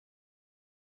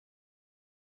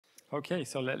Okay,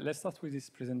 so let's start with this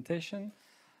presentation.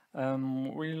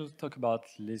 We'll talk about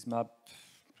Lizmap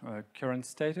current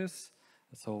status,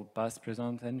 so past,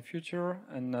 present, and future.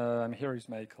 And I'm here with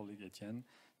my colleague Etienne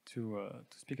to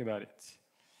speak about it.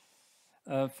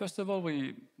 First of all,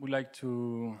 we would like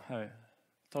to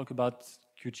talk about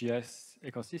QGIS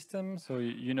ecosystem. So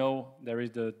you know there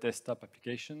is the desktop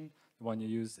application, the one you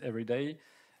use every day,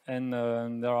 and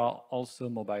there are also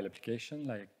mobile applications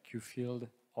like QField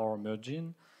or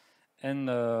Mergin. And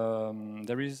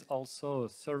there is also a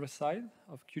server side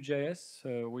of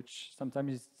QGIS, which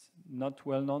sometimes is not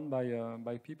well known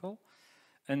by people.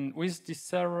 And with this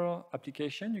server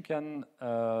application, you can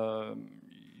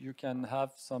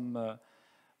have some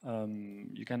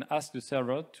you can ask the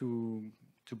server to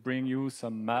bring you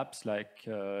some maps like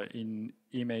in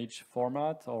image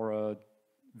format or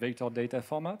vector data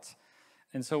format.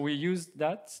 And so we use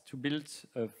that to build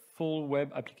a full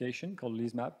web application called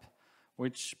Lizmap,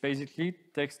 which basically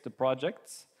takes the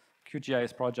projects,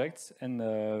 QGIS projects, and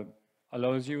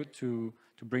allows you to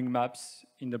bring maps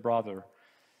in the browser.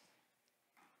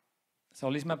 So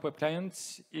Lizmap Web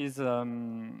Client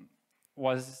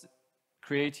was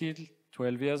created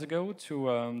 12 years ago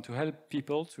to help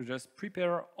people to just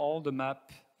prepare all the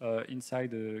map inside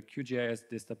the QGIS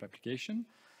Desktop application.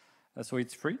 So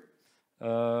it's free.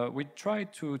 We try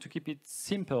to keep it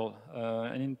simple,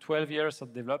 and in 12 years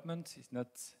of development, it's not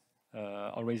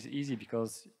always easy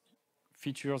because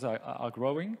features are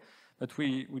growing, but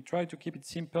we try to keep it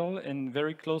simple and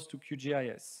very close to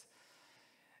QGIS.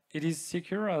 It is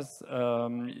secure as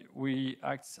we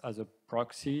act as a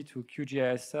proxy to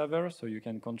QGIS server, so you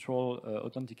can control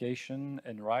authentication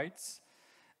and writes.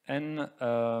 And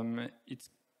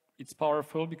it's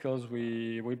powerful because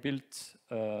we built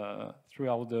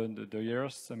throughout the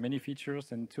years many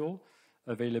features and tools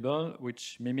available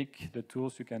which mimic the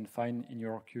tools you can find in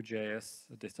your QGIS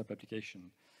desktop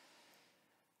application.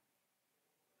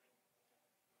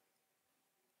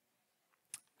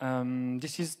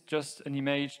 This is just an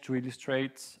image to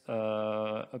illustrate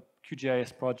a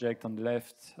QGIS project on the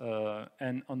left,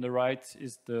 and on the right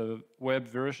is the web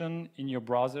version in your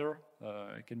browser.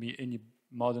 It can be any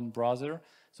modern browser,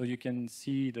 so you can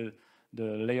see the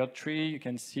layout tree, you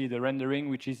can see the rendering,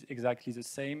 which is exactly the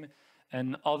same,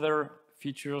 and other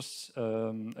features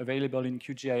available in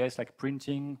QGIS like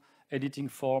printing, editing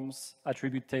forms,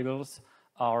 attribute tables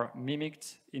are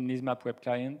mimicked in Lizmap Web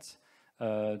Client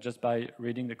just by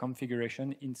reading the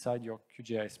configuration inside your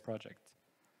QGIS project.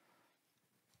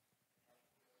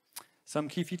 Some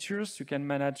key features: you can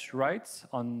manage rights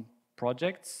on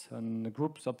projects, on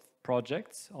groups of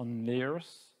projects, on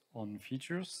layers, on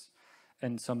features,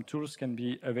 and some tools can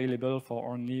be available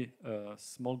for only a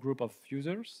small group of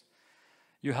users.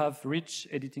 You have rich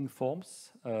editing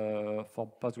forms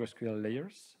for PostgreSQL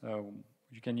layers.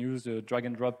 You can use a drag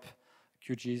and drop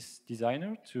QGIS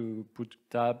designer to put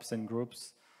tabs and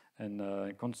groups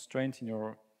and constraints in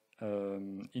your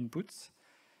inputs.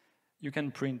 You can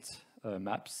print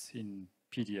maps in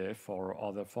PDF or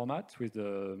other formats with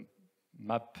the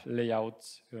map layout,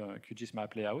 QGIS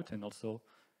map layout, and also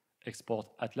export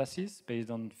atlases based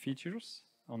on features,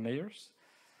 on layers.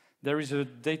 There is a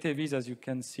dataviz, as you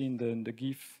can see in the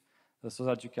GIF, so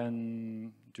that you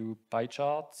can do pie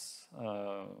charts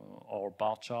or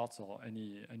bar charts or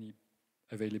any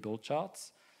available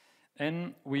charts.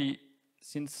 And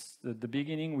since the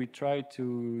beginning, we try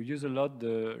to use a lot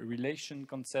the relation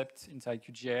concept inside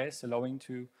QGIS, allowing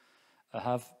to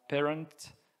have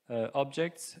parent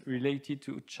objects related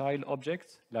to child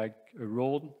objects, like a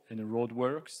road and a road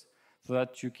works, so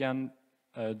that you can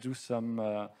do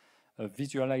some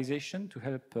visualization to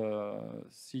help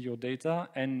see your data,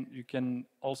 and you can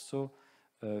also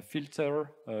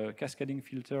cascading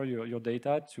filter your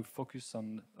data to focus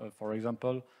on, for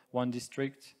example, one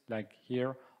district like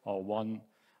here or one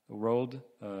road,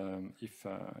 if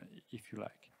you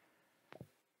like.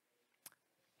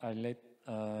 I'll let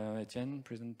Etienne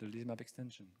present the Lizmap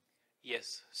extension.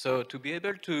 Yes, so to be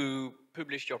able to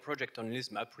publish your project on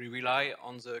Lizmap, we rely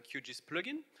on the QGIS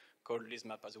plugin called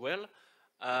Lizmap as well.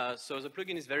 So the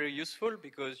plugin is very useful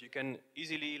because you can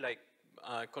easily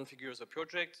configure the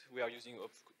project. We are using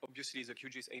obviously the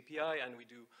QGIS API, and we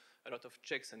do a lot of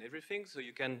checks and everything. So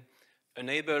you can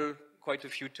enable quite a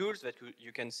few tools that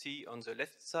you can see on the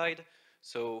left side.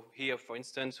 So here, for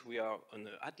instance, we are on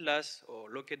the atlas or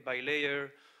locate by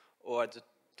layer, or at the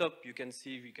top you can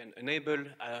see we can enable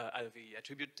the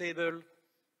attribute table,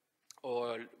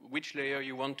 or which layer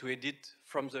you want to edit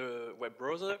from the web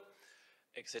browser,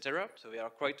 etc. So there are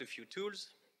quite a few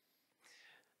tools.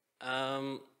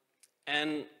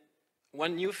 And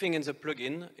one new thing in the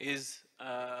plugin is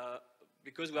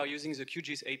because we are using the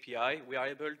QGIS API, we are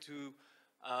able to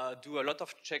do a lot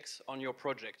of checks on your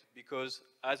project, because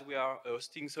as we are a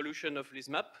hosting solution of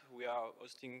Lizmap, we are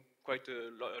hosting quite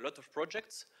a lot of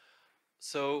projects.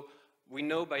 So we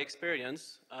know by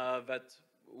experience that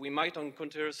we might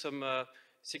encounter some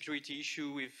security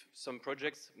issue with some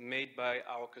projects made by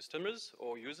our customers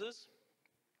or users.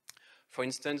 For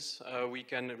instance, we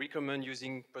can recommend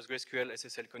using PostgreSQL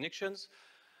SSL connections,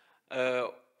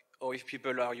 or if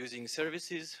people are using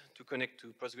services to connect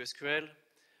to PostgreSQL.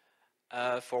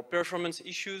 For performance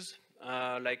issues,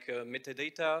 like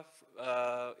metadata,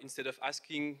 instead of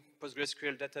asking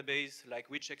PostgreSQL database, like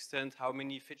which extent, how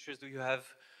many features do you have,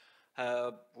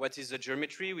 what is the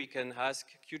geometry, we can ask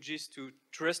QGIS to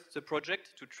trust the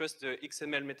project, to trust the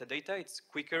XML metadata. It's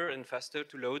quicker and faster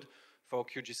to load for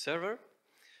QGIS Server.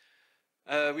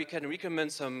 We can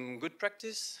recommend some good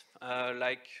practice,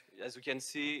 like as you can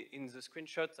see in the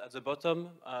screenshot at the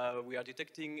bottom, we are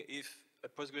detecting if a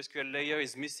PostgreSQL layer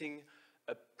is missing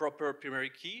a proper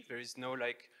primary key. There is no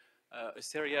like a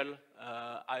serial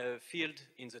field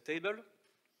in the table.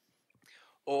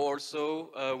 Also,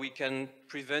 we can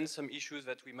prevent some issues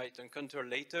that we might encounter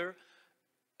later.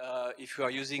 If you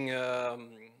are using a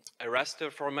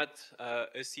raster format,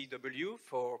 ECW,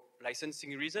 for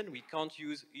licensing reason, we can't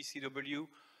use ECW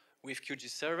with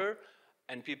QGIS Server,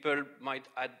 and people might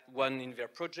add one in their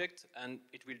project, and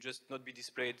it will just not be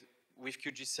displayed with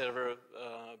QGIS Server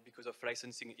because of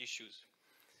licensing issues.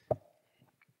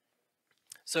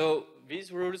 So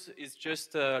these rules is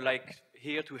just like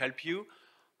here to help you.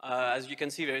 As you can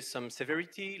see, there is some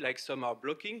severity, like some are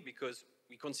blocking because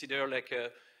we consider like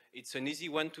it's an easy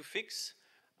one to fix.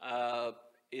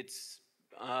 It's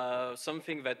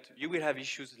something that you will have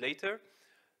issues later.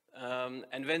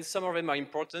 And then some of them are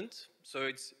important. So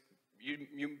it's,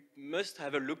 you must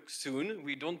have a look soon.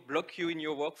 We don't block you in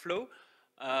your workflow.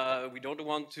 We don't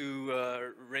want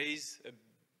to raise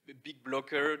a big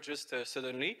blocker just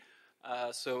suddenly.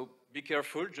 So be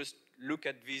careful, just look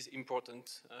at these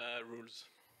important rules.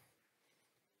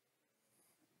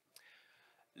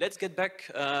 Let's get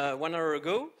back 1 hour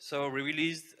ago. So we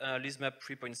released Lizmap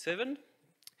 3.7.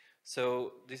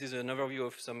 So this is an overview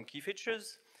of some key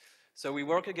features. So we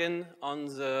work again on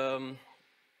the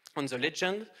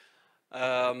legend.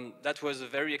 That was a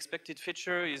very expected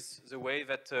feature, is the way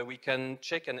that we can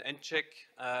check and uncheck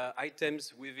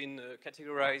items within a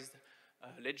categorized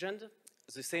legend.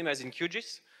 The same as in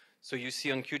QGIS. So you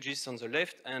see on QGIS on the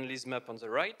left and Lizmap on the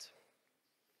right.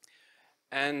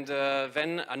 And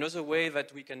then another way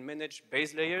that we can manage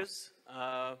base layers,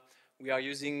 we are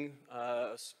using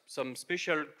some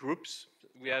special groups.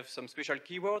 We have some special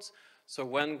keywords. So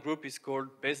one group is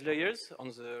called base layers on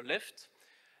the left.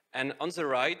 And on the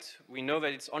right, we know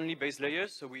that it's only base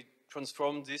layers. So we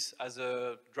transform this as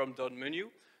a drop-down menu.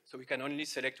 So we can only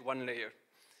select one layer.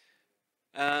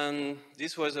 And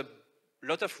this was a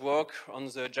lot of work on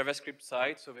the JavaScript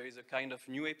side. So there is a kind of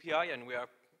new API, and we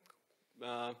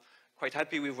are quite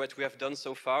happy with what we have done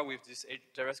so far with this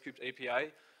JavaScript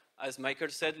API. As Michael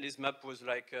said, Lizmap was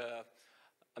like,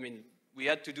 I mean, we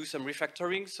had to do some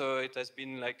refactoring, so it has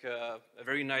been like a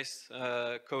very nice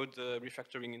code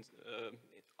refactoring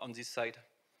on this side.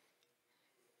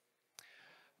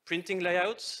 Printing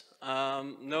layouts.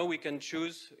 Now we can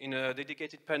choose in a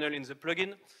dedicated panel in the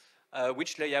plugin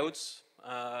which layouts,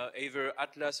 either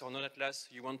Atlas or non-Atlas,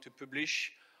 you want to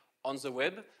publish on the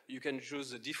web. You can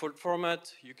choose the default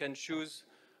format. You can choose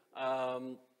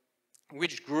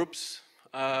which groups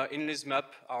in Lizmap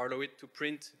are allowed to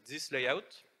print this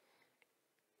layout.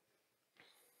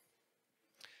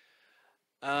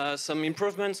 Some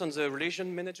improvements on the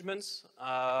relation management.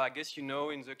 I guess you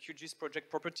know in the QGIS project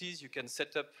properties, you can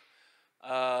set up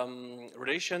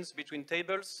relations between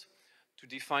tables to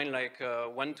define like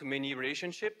one-to-many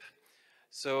relationship.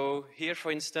 So here,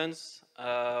 for instance,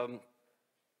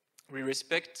 we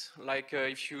respect, like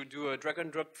if you do a drag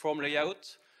and drop form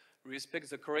layout, we respect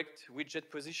the correct widget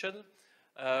position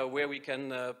where we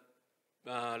can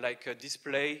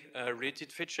display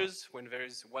related features when there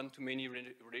is one-to-many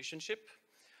relationship.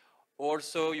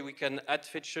 Also, we can add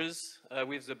features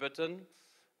with the button,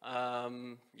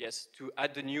 yes, to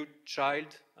add a new child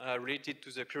related to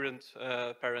the current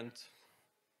parent.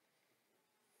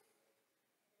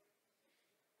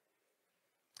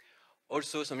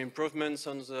 Also, some improvements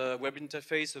on the web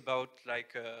interface about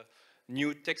like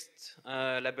new text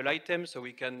label items. So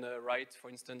we can write, for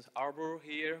instance, arbor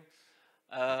here.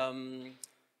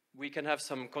 We can have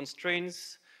some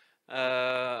constraints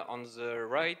on the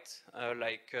right,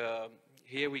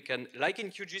 here we can, like in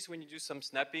QGIS, when you do some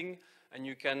snapping, and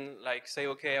you can like say,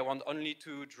 okay, I want only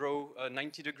to draw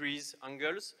 90 degrees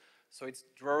angles. So it's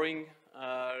drawing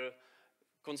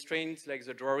constraints like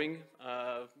the drawing.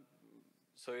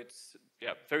 So it's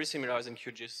very similar as in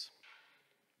QGIS.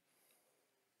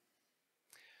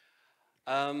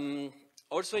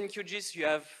 Also in QGIS, you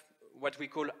have what we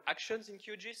call actions in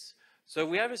QGIS. So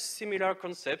we have a similar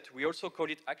concept. We also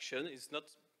call it action. It's not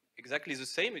exactly the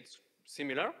same, it's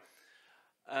similar.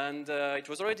 And it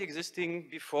was already existing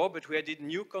before, but we added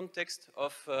new context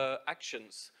of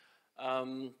actions.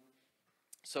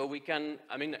 So we can,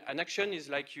 I mean, an action is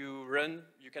like you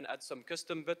can add some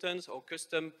custom buttons or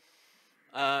custom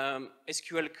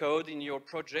SQL code in your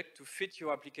project to fit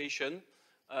your application.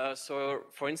 So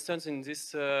for instance, in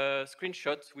this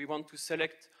screenshot, we want to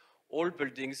select all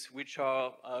buildings which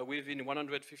are within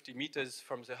 150 meters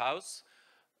from the house.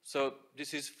 So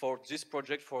this is for this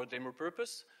project for demo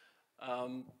purpose.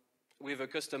 With a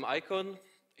custom icon,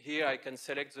 here I can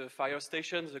select the fire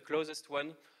station, the closest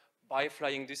one, by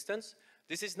flying distance.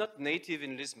 This is not native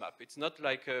in Lizmap. It's not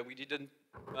like we didn't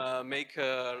make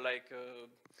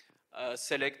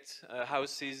select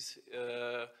houses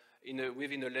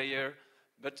within a layer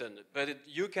button. But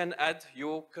you can add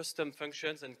your custom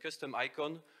functions and custom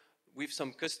icon with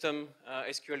some custom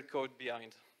SQL code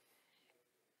behind.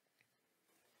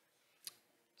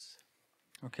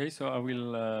 Okay, so I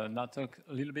will now talk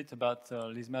a little bit about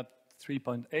Lizmap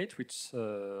 3.8, which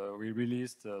we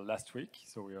released last week,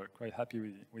 so we are quite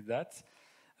happy with that.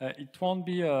 It won't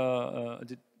be a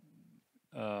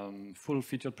full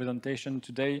featured presentation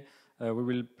today. We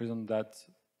will present that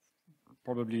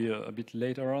probably a bit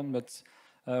later on, but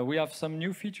we have some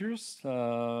new features.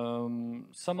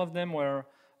 Some of them were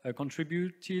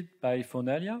contributed by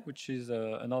Fonalia, which is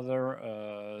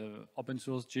another open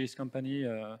source GIS company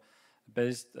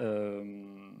based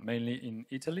mainly in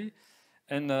Italy.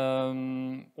 And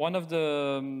one of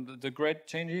the great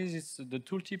changes is the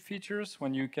tooltip features,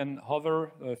 when you can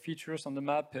hover features on the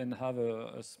map and have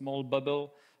a small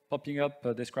bubble popping up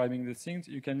describing the things.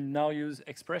 You can now use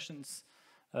expressions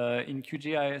in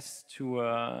QGIS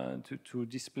to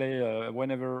display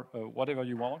whatever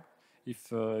you want.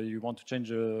 If you want to change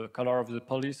the color of the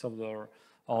police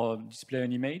or display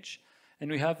an image. And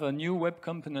we have a new web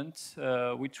component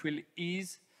which will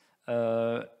ease,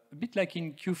 a bit like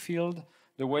in QField,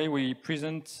 the way we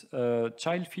present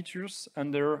child features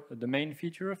under the main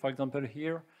feature. For example,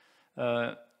 here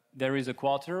there is a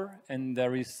quarter and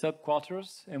there is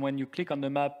sub-quarters. And when you click on the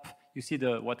map, you see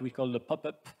what we call the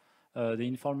pop-up, the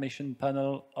information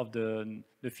panel of the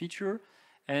feature.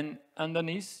 And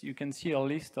underneath, you can see a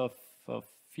list of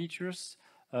features.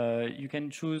 You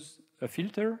can choose a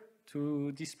filter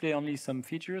to display only some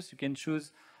features. You can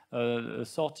choose a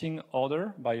sorting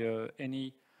order by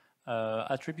any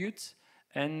attribute.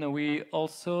 And we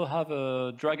also have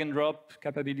a drag and drop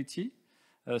capability.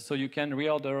 So you can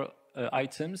reorder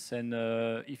items, and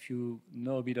if you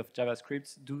know a bit of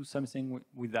JavaScript, do something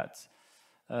with that.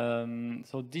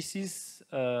 So this is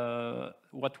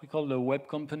what we call the web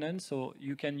component. So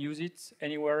you can use it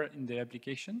anywhere in the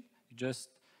application. You just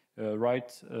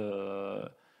write the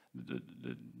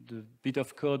bit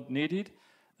of code needed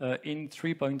in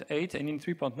 3.8, and in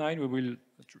 3.9 we will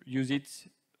use it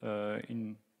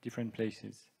in different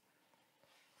places.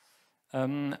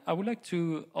 I would like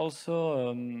to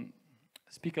also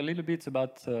speak a little bit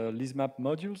about Lizmap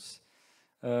modules.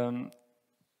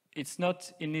 It's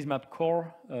not in Lizmap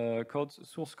core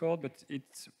source code, but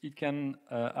it can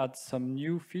add some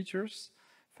new features.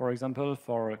 For example,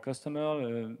 for a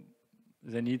customer,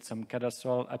 they need some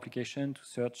cadastral application to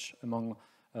search among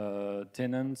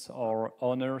tenants or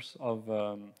owners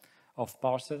of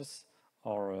parcels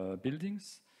or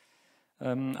buildings.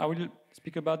 I will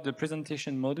speak about the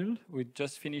presentation module. We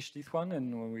just finished this one,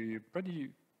 and we're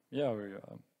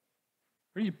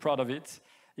really proud of it.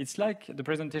 It's like the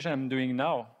presentation I'm doing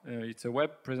now. It's a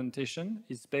web presentation.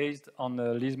 It's based on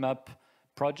the Lizmap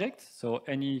project, so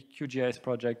any QGIS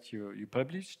project you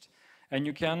published. And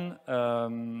you can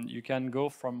go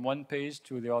from one page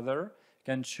to the other. You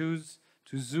can choose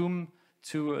to zoom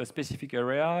to a specific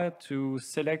area, to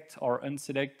select or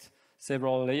unselect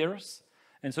several layers.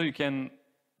 And so you can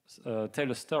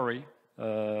tell a story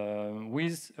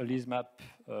with a Lizmap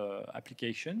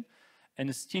application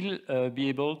and still be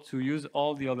able to use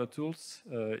all the other tools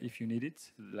if you need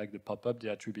it, like the pop-up,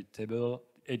 the attribute table,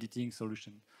 editing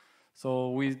solution. So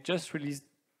we just released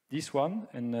this one,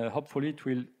 and hopefully it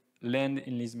will land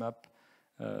in Lizmap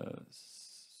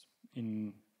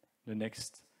in the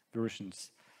next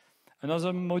versions.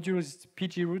 Another module is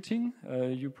PG routing.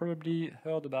 You probably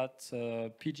heard about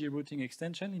PG routing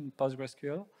extension in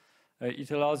PostgreSQL.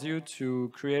 It allows you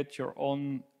to create your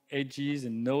own edges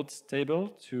and nodes table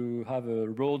to have a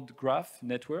road graph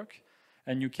network.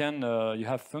 And you can you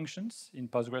have functions in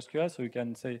PostgreSQL, so you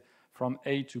can say from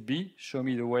A to B, show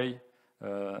me the way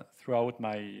throughout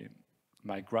my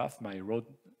graph, my road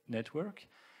network.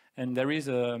 And there is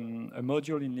a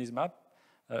module in Lizmap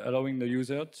allowing the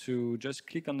user to just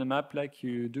click on the map like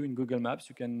you do in Google Maps.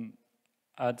 You can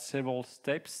add several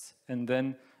steps and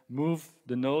then move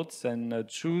the nodes and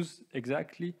choose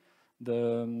exactly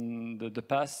the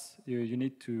path you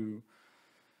need to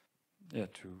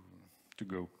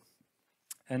go.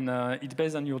 And it's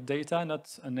based on your data,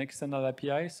 not an external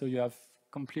API, so you have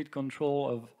complete control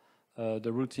of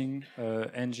the routing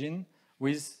engine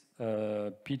with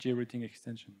PG routing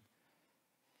extension.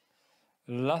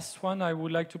 Last one I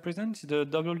would like to present is the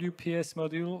WPS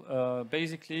module.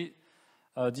 Basically,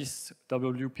 this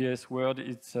WPS word,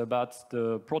 it's about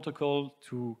the protocol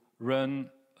to run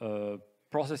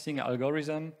processing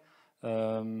algorithm.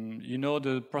 You know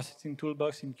the processing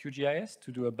toolbox in QGIS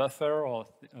to do a buffer or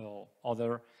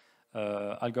other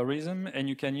algorithm, and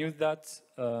you can use that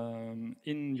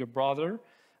in your browser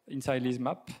inside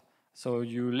Lizmap. So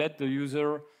you let the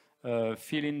user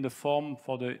fill in the form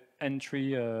for the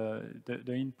entry, the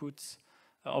inputs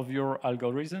of your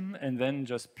algorithm, and then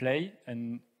just play,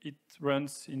 and it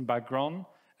runs in background,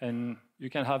 and you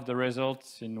can have the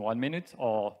results in 1 minute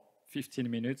or 15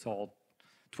 minutes or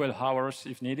 12 hours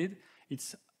if needed.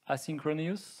 It's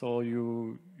asynchronous, so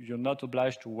you're not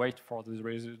obliged to wait for the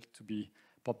result to be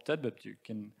popped up, but you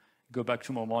can go back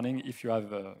tomorrow morning if you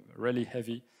have a really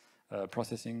heavy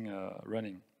processing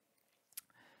running.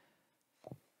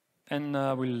 And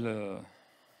we'll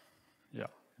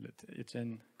let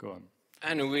Etienne go on.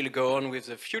 And we'll go on with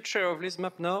the future of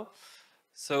Lizmap now.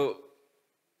 So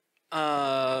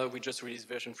we just released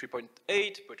version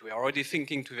 3.8, but we are already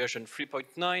thinking to version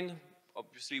 3.9.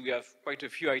 Obviously, we have quite a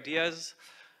few ideas.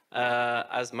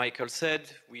 As Michael said,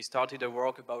 we started a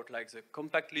work about like the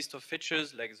compact list of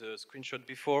features, like the screenshot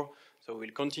before. So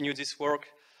we'll continue this work.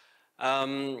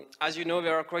 As you know,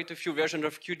 there are quite a few versions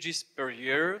of QGIS per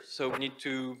year, so we need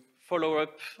to follow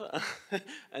up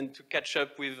and to catch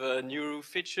up with new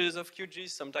features of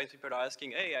QGIS. Sometimes people are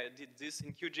asking, hey, I did this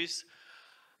in QGIS.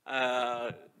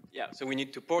 So we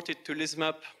need to port it to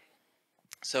Lizmap.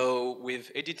 So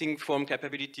with editing form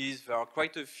capabilities, there are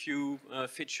quite a few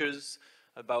features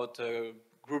about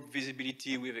group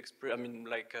visibility with,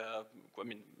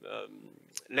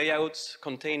 layouts,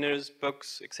 containers,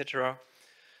 box, etc.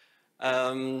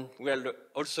 Well,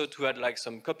 also to add like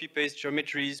some copy-paste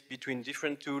geometries between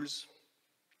different tools.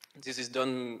 This is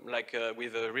done like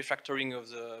with a refactoring of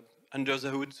the under the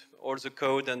hood, all the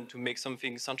code, and to make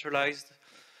something centralized.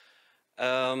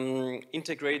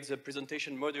 Integrate the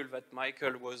presentation module that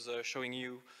Michael was showing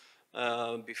you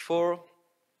before.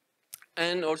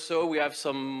 And also we have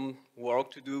some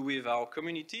work to do with our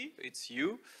community. It's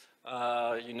you.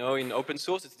 You know, in open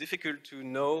source, it's difficult to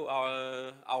know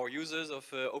our users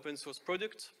of open source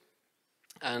products.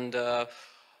 And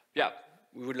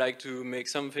we would like to make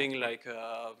something like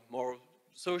more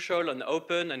social and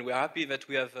open, and we're happy that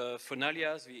we have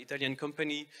Fonalias, the Italian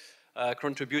company,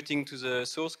 contributing to the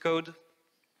source code.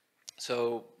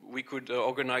 So we could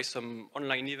organize some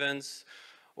online events,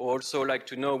 or also like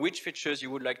to know which features you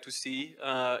would like to see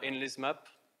in Lizmap.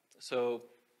 So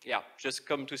yeah, just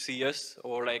come to see us,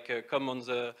 or like come on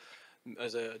the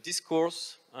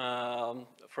discourse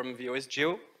from the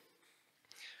OSGeo,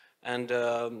 and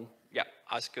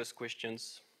ask us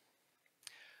questions.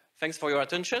 Thanks for your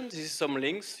attention. This is some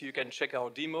links. You can check our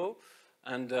demo,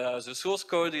 and the source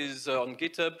code is on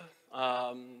GitHub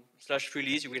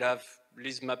 /release. You will have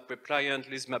Lizmap web client,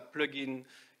 Lizmap plugin,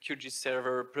 QGIS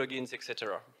server, plugins,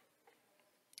 etc.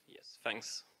 Yes,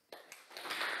 thanks.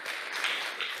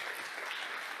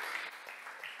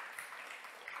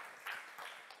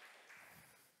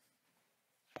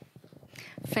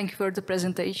 Thank you for the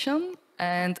presentation.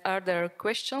 And are there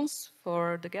questions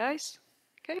for the guys?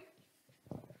 Okay.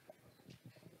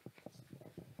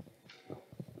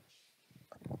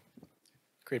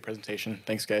 Great presentation.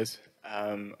 Thanks, guys.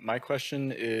 My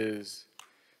question is,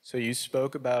 so you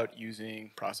spoke about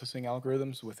using processing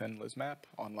algorithms within Lizmap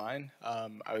online.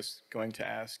 I was going to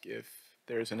ask if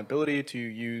there's an ability to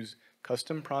use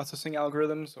custom processing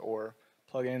algorithms or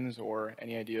plugins or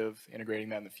any idea of integrating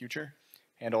that in the future.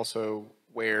 And also,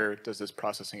 where does this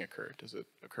processing occur? Does it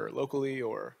occur locally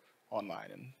or online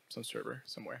in some server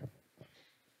somewhere?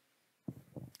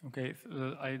 Okay,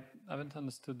 I haven't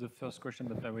understood the first question,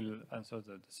 but I will answer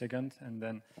the second. And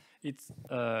then it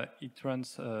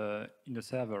runs in the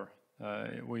server.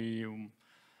 We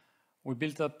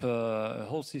built up a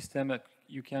whole system that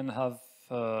you can have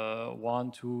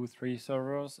 1, 2, 3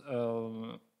 servers.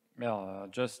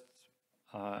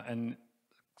 And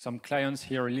some clients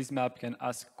here, Lizmap, can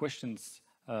ask questions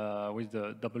with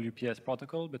the WPS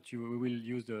protocol, but we will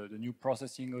use the new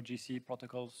processing OGC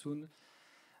protocol soon.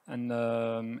 And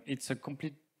it's a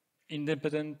complete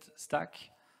independent stack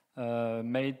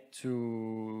made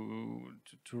to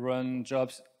run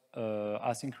jobs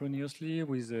asynchronously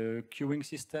with a queuing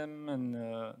system.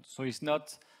 And so it's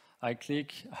not I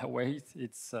click, I wait,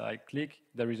 it's I click,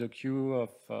 there is a queue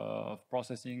of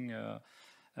processing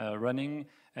running,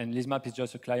 and Lizmap is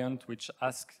just a client which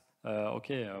asks,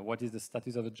 okay, what is the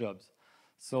status of the jobs?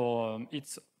 So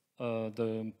it's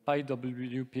the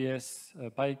PyWPS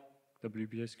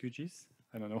QGIS,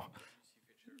 I don't know.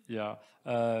 Yeah,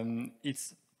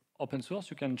 it's open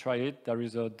source, you can try it. There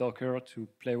is a Docker to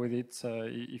play with it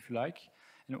if you like.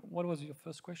 And what was your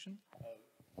first question?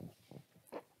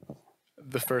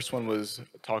 The first one was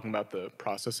talking about the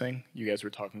processing. You guys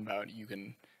were talking about you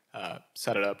can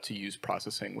set it up to use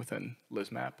processing within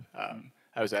Lizmap.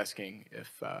 I was asking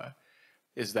if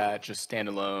is that just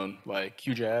standalone like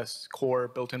QGIS core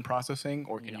built-in processing,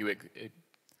 or can you?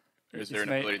 Is there an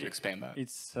ability to expand that?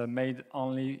 It's made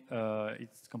only.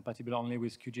 It's compatible only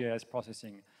with QGIS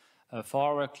processing. For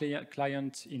our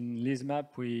client in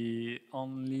Lizmap, we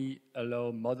only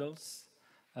allow models.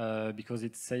 Because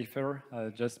it's safer,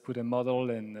 just put a model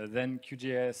and then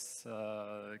QGIS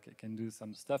can do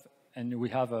some stuff. And we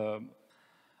have a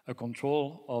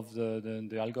control of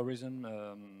the algorithm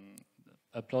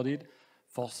uploaded.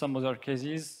 For some other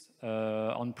cases,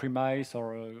 on premise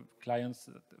or clients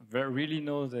really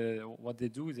know what they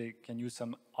do, they can use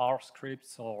some R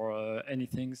scripts or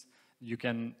anything you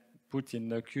can put in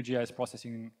the QGIS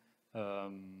processing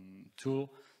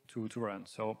tool to run.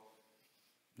 So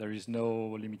there is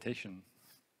no limitation.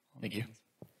 Thank you.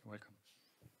 You're welcome.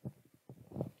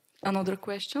 Another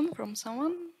question from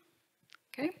someone?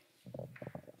 Okay.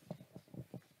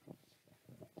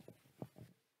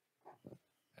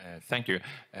 Thank you.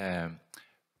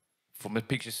 From the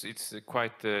pictures, it's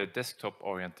quite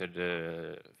desktop-oriented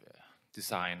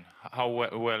design. How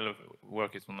well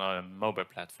work it on a mobile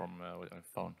platform or a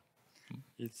phone?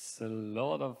 It's a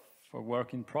lot of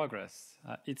work in progress.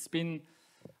 It's been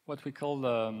what we call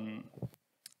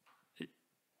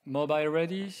mobile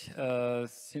ready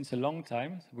since a long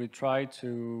time. We try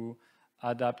to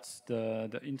adapt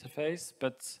the interface,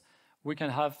 but we can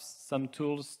have some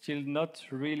tools still not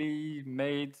really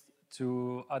made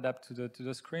to adapt to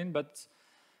the screen. But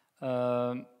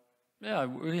yeah,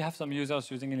 we have some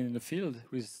users using it in the field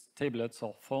with tablets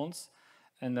or phones.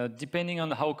 And depending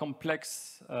on how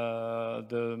complex,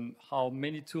 how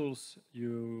many tools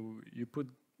you put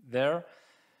there,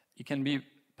 it can be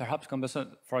perhaps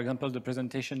cumbersome. For example, the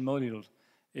presentation module.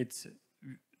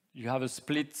 You have a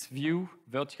split view,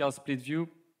 vertical split view.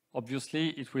 Obviously,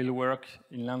 it will work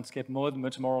in landscape mode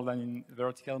much more than in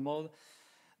vertical mode.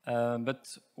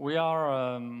 But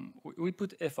we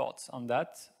put efforts on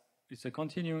that. It's a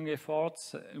continuing effort.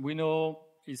 We know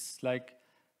it's like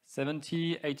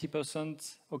 70,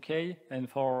 80% okay, and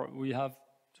we have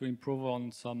to improve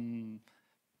on some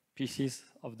pieces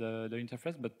of the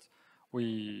interface, but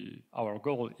our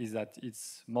goal is that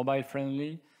it's mobile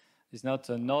friendly. It's not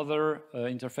another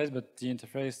interface, but the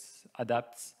interface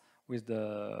adapts with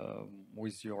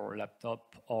your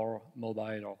laptop or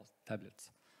mobile or tablet.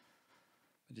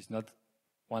 But it's not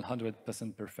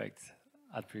 100% perfect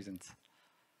at present.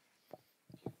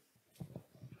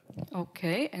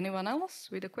 Okay, anyone else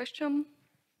with a question?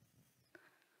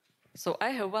 So I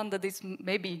have one that is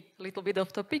maybe a little bit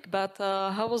off topic, but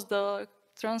how was the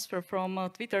transfer from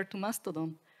Twitter to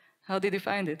Mastodon? How did you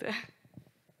find it?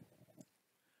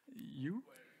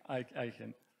 I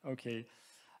can. Okay.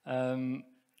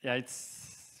 Yeah,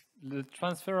 the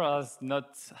transfer has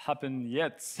not happened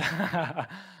yet.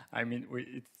 I mean,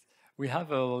 we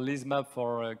have a Lizmap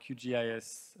for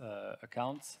QGIS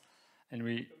accounts, and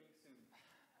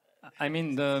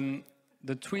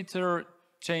the Twitter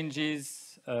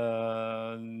changes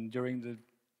during the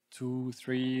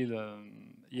 2-3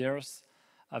 years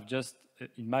have just,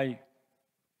 in my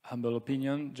humble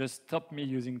opinion, just stopped me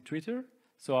using Twitter.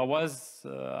 So I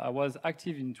was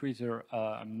active in Twitter.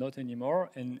 I'm not anymore,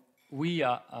 and we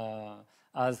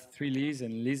as 3Liz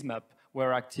and Lizmap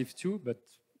were active too. But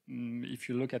if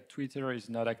you look at Twitter, it's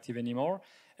not active anymore,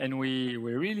 and we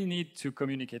really need to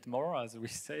communicate more, as we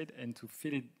said, and to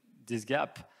fill this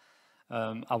gap.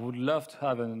 I would love to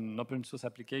have an open source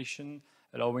application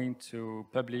allowing to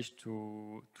publish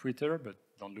to Twitter, but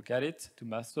don't look at it, to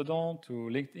Mastodon, to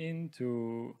LinkedIn,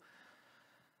 to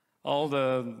all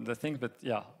the things. But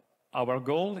yeah, our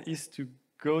goal is to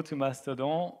go to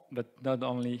Mastodon, but not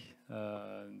only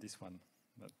this one.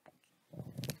 But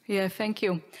Yeah, thank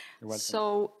you. you're welcome.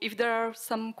 So if there are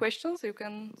some questions,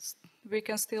 we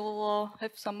can still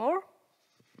have some more.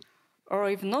 Or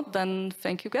if not, then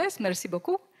thank you guys. Merci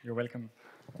beaucoup. You're welcome.